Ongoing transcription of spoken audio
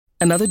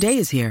Another day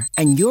is here,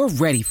 and you're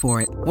ready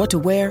for it. What to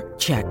wear?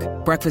 Check.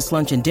 Breakfast,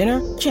 lunch, and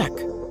dinner? Check.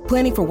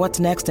 Planning for what's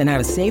next and how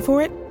to save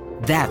for it?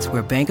 That's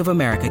where Bank of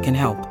America can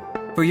help.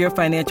 For your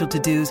financial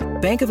to-dos,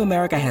 Bank of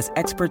America has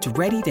experts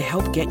ready to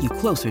help get you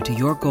closer to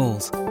your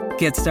goals.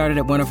 Get started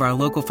at one of our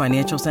local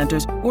financial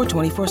centers or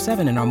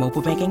 24/7 in our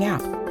mobile banking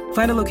app.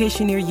 Find a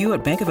location near you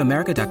at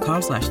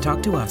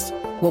bankofamerica.com/talktous.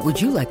 What would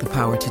you like the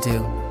power to do?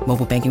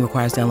 Mobile banking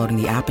requires downloading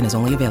the app and is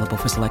only available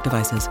for select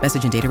devices.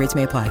 Message and data rates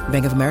may apply.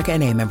 Bank of America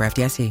N.A., member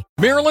FDIC.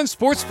 Maryland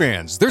sports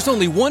fans, there's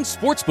only one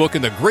sports book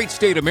in the great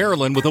state of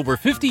Maryland with over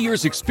 50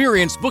 years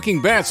experience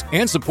booking bets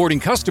and supporting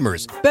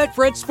customers.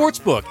 Betfred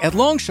Sportsbook at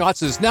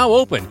Longshots is now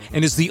open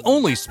and is the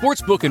only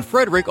sports book in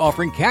Frederick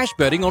offering cash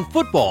betting on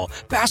football,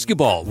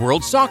 basketball,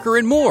 world soccer,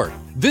 and more.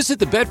 Visit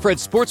the Betfred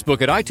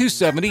Sportsbook at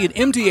I-270 and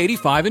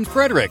MD-85 in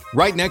Frederick,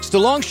 right next to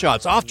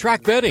Longshots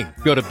off-track betting.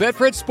 Go to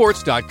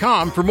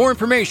betfredsports.com for more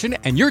information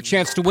and your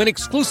chance to win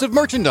exclusive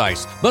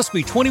merchandise. Must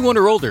be 21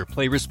 or older.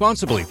 Play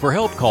responsibly. For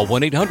help, call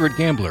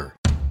 1-800-GAMBLER.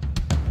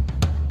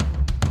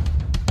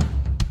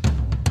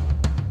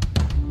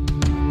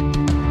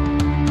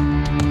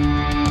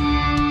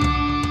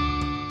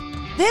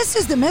 This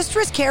is the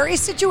Mistress Carrie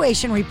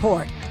Situation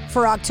Report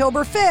for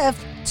October 5th,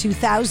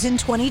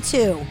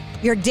 2022.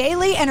 Your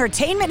daily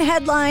entertainment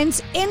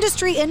headlines,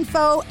 industry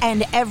info,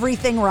 and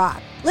everything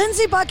rock.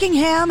 Lindsey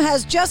Buckingham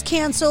has just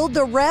canceled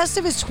the rest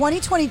of his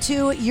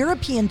 2022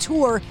 European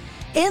tour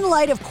in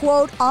light of,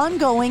 quote,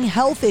 ongoing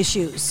health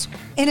issues.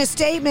 In a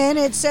statement,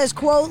 it says,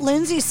 quote,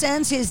 Lindsey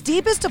sends his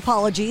deepest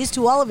apologies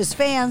to all of his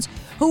fans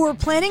who were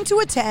planning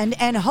to attend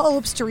and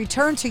hopes to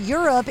return to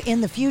Europe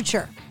in the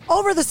future.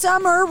 Over the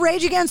summer,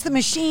 Rage Against the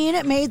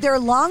Machine made their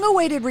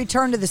long-awaited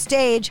return to the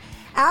stage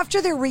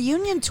after their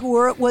reunion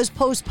tour was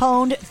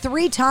postponed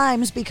 3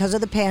 times because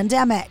of the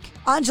pandemic.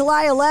 On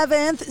July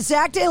 11th,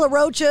 Zach De La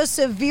Rocha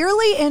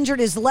severely injured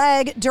his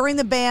leg during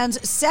the band's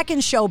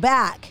second show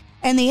back,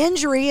 and the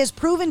injury is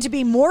proven to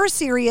be more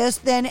serious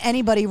than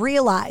anybody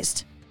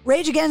realized.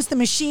 Rage Against the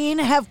Machine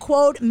have,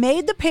 quote,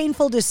 made the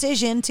painful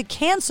decision to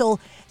cancel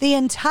the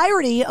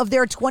entirety of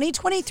their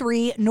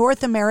 2023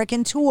 North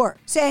American tour,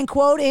 saying,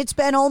 quote, it's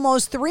been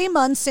almost 3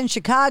 months since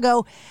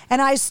Chicago,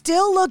 and I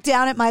still look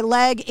down at my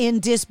leg in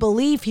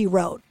disbelief, he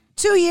wrote.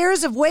 2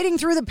 years of waiting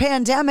through the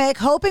pandemic,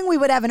 hoping we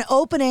would have an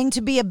opening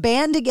to be a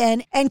band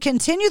again and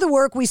continue the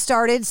work we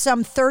started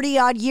some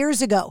 30-odd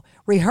years ago.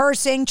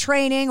 Rehearsing,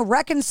 training,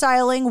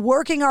 reconciling,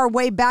 working our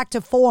way back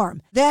to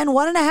form. Then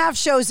 1.5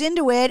 shows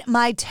into it,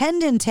 my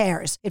tendon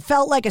tears. It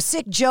felt like a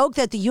sick joke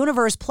that the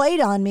universe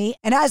played on me.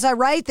 And as I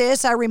write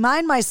this, I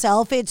remind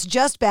myself it's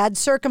just bad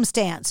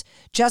circumstance.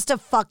 Just a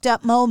fucked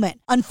up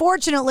moment.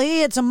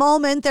 Unfortunately, it's a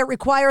moment that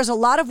requires a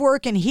lot of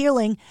work and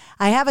healing.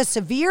 I have a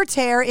severe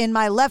tear in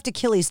my left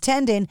Achilles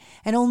tendon,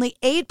 and only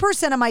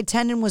 8% of my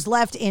tendon was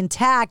left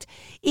intact.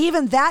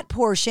 Even that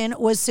portion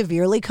was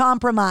severely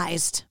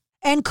compromised.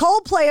 And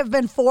Coldplay have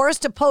been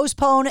forced to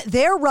postpone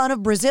their run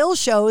of Brazil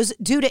shows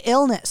due to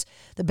illness.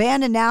 The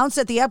band announced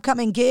that the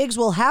upcoming gigs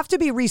will have to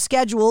be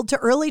rescheduled to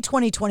early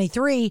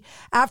 2023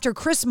 after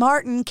Chris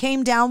Martin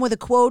came down with a,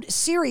 quote,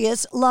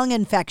 serious lung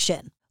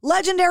infection.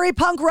 Legendary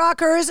punk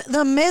rockers,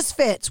 the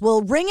Misfits,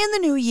 will ring in the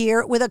new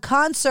year with a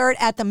concert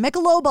at the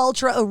Michelob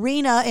Ultra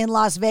Arena in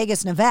Las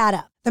Vegas,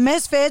 Nevada. The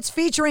Misfits,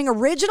 featuring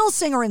original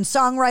singer and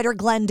songwriter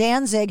Glenn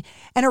Danzig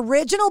and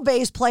original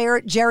bass player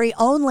Jerry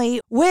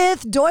Only,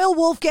 with Doyle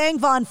Wolfgang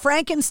von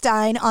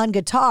Frankenstein on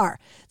guitar.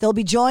 They'll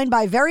be joined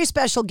by very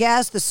special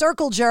guests, the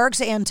Circle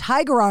Jerks and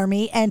Tiger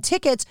Army, and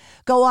tickets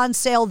go on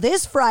sale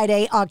this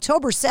Friday,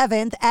 October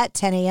 7th at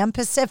 10 a.m.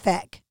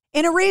 Pacific.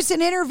 In a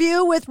recent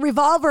interview with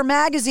Revolver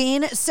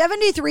magazine,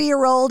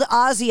 73-year-old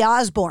Ozzy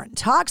Osbourne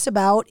talks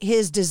about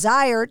his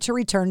desire to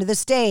return to the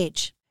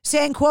stage,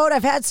 saying, quote,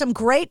 I've had some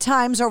great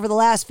times over the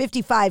last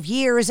 55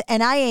 years,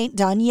 and I ain't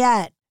done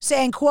yet.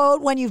 Saying,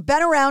 quote, when you've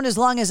been around as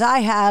long as I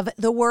have,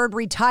 the word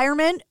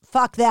retirement,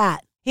 fuck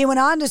that. He went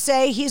on to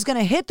say he's going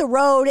to hit the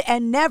road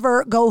and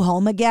never go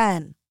home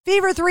again.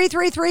 Fever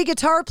 333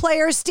 guitar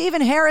player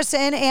Steven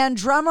Harrison and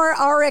drummer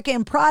Arik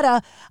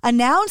Imprada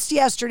announced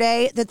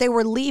yesterday that they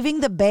were leaving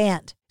the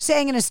band,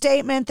 saying in a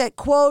statement that,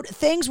 quote,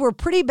 things were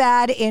pretty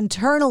bad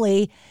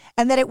internally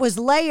and that it was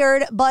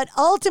layered, but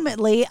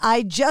ultimately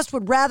I just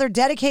would rather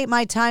dedicate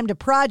my time to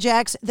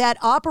projects that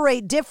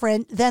operate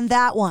different than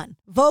that one.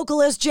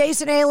 Vocalist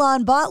Jason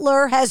Alon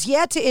Butler has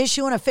yet to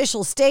issue an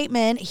official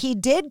statement. He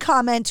did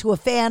comment to a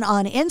fan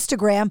on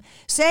Instagram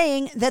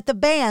saying that the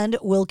band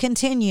will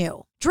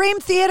continue. Dream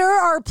Theater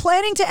are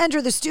planning to enter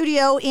the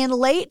studio in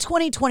late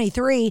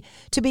 2023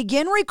 to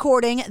begin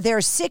recording their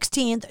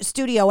 16th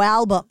studio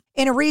album.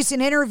 In a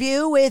recent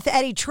interview with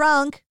Eddie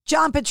Trunk,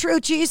 John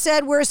Petrucci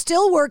said, we're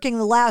still working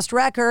the last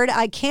record.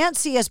 I can't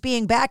see us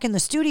being back in the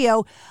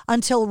studio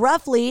until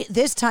roughly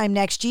this time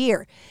next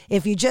year.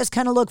 If you just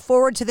kind of look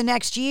forward to the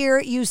next year,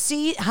 you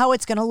see how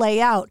it's going to lay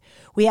out.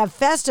 We have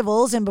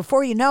festivals, and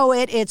before you know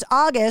it, it's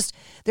August.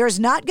 There's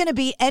not going to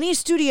be any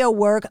studio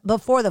work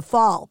before the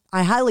fall.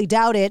 I highly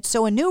doubt it,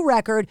 so a new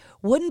record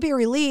wouldn't be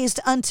released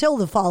until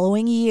the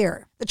following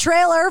year. The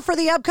trailer for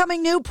the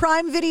upcoming new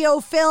Prime Video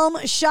film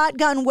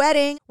Shotgun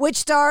Wedding, which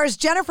stars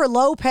Jennifer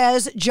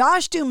Lopez,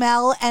 Josh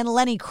Duhamel, and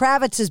Lenny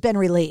Kravitz, has been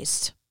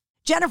released.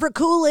 Jennifer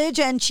Coolidge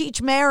and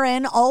Cheech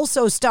Marin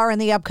also star in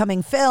the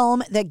upcoming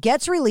film that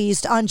gets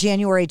released on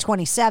January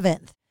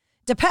 27th.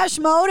 Depeche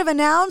Mode have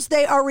announced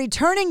they are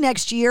returning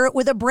next year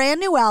with a brand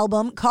new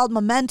album called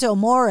Memento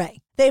Mori.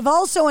 They've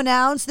also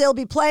announced they'll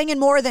be playing in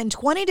more than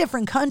 20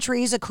 different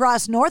countries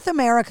across North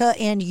America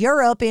and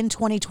Europe in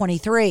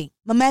 2023.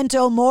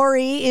 Memento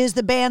Mori is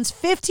the band's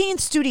 15th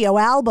studio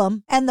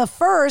album and the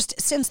first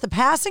since the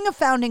passing of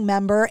founding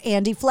member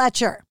Andy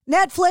Fletcher.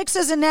 Netflix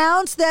has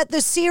announced that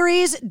the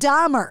series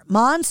Dahmer,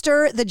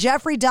 Monster, the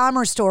Jeffrey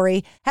Dahmer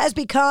story, has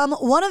become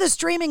one of the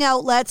streaming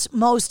outlet's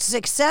most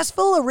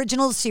successful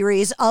original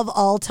series of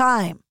all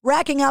time,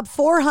 racking up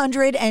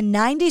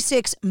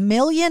 496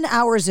 million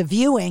hours of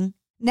viewing.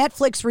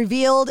 Netflix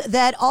revealed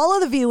that all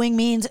of the viewing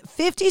means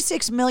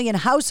 56 million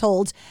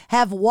households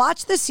have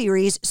watched the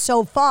series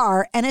so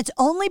far, and it's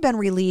only been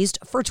released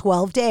for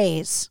 12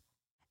 days.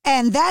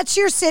 And that's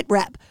your Sit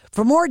Rep.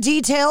 For more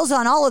details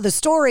on all of the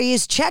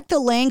stories, check the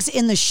links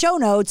in the show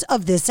notes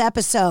of this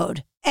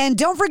episode. And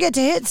don't forget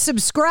to hit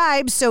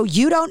subscribe so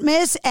you don't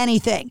miss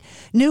anything.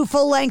 New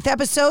full-length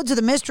episodes of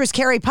the Mistress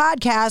Carrie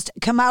podcast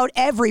come out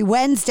every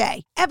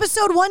Wednesday.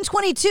 Episode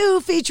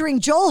 122,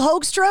 featuring Joel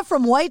Hoekstra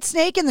from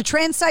Whitesnake and the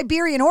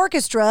Trans-Siberian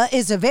Orchestra,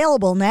 is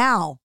available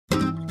now.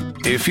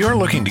 If you're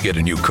looking to get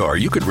a new car,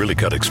 you could really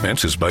cut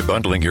expenses by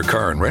bundling your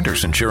car and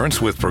renter's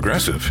insurance with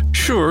Progressive.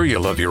 Sure, you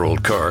love your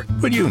old car,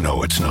 but you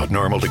know it's not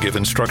normal to give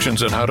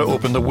instructions on how to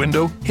open the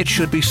window. It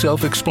should be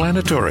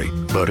self-explanatory,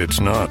 but it's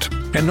not.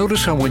 And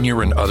notice how when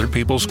you're in other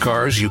people's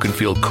cars, you can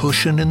feel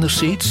cushion in the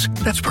seats?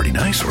 That's pretty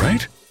nice,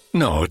 right?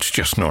 No, it's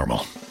just normal.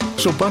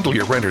 So bundle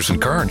your renter's and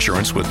car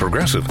insurance with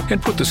Progressive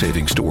and put the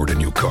savings toward a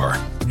new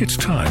car. It's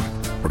time.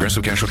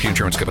 Progressive Casualty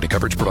Insurance Company.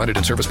 Coverage provided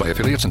and serviced by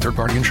affiliates and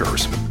third-party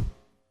insurers.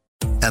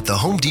 At the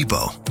Home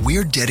Depot,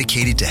 we're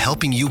dedicated to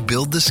helping you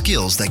build the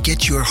skills that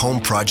get your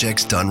home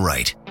projects done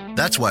right.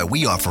 That's why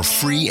we offer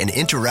free and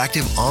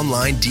interactive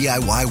online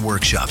DIY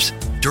workshops.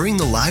 During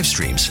the live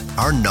streams,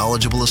 our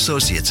knowledgeable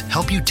associates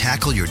help you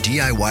tackle your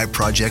DIY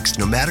projects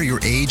no matter your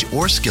age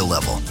or skill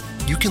level.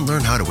 You can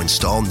learn how to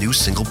install new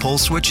single-pole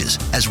switches,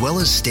 as well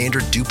as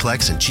standard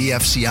duplex and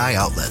GFCI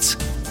outlets.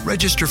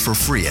 Register for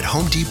free at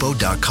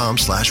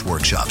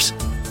homedepot.com/workshops.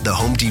 The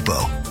Home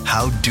Depot,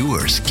 how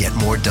doers get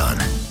more done.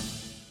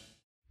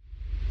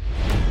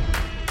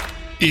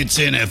 It's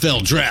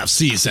NFL draft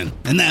season,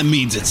 and that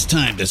means it's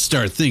time to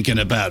start thinking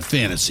about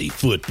fantasy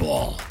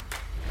football.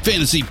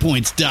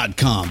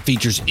 FantasyPoints.com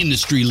features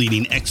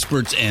industry-leading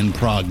experts and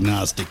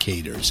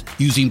prognosticators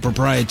using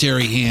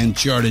proprietary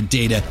hand-charted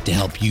data to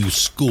help you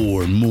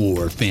score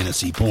more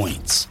fantasy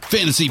points.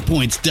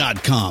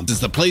 FantasyPoints.com is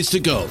the place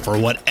to go for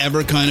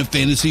whatever kind of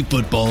fantasy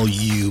football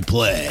you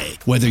play.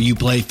 Whether you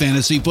play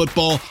fantasy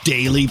football,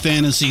 daily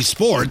fantasy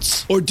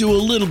sports, or do a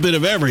little bit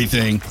of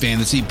everything,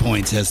 Fantasy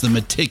Points has the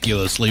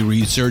meticulously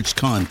researched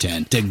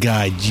content to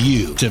guide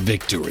you to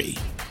victory.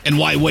 And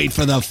why wait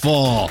for the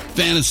fall?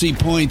 Fantasy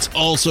Points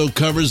also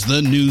covers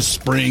the new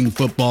spring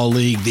football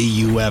league,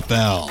 the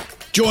UFL.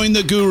 Join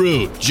the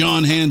guru,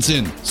 John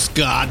Hansen,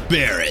 Scott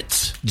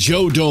Barrett,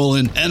 Joe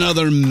Dolan, and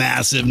other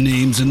massive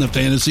names in the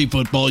fantasy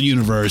football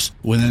universe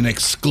with an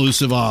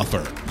exclusive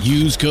offer.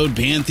 Use code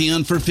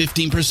Pantheon for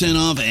 15%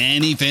 off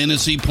any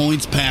Fantasy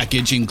Points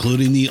package,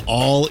 including the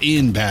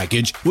all-in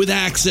package, with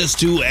access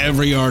to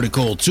every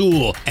article,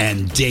 tool,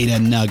 and data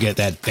nugget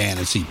that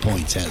Fantasy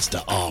Points has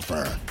to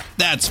offer.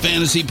 That's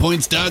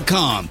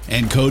FantasyPoints.com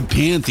and code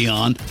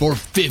Pantheon for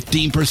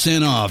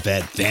 15% off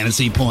at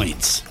Fantasy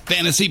Points.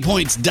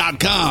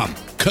 FantasyPoints.com,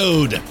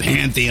 code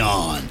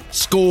Pantheon.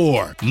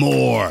 Score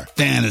more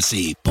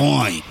fantasy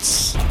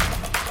points.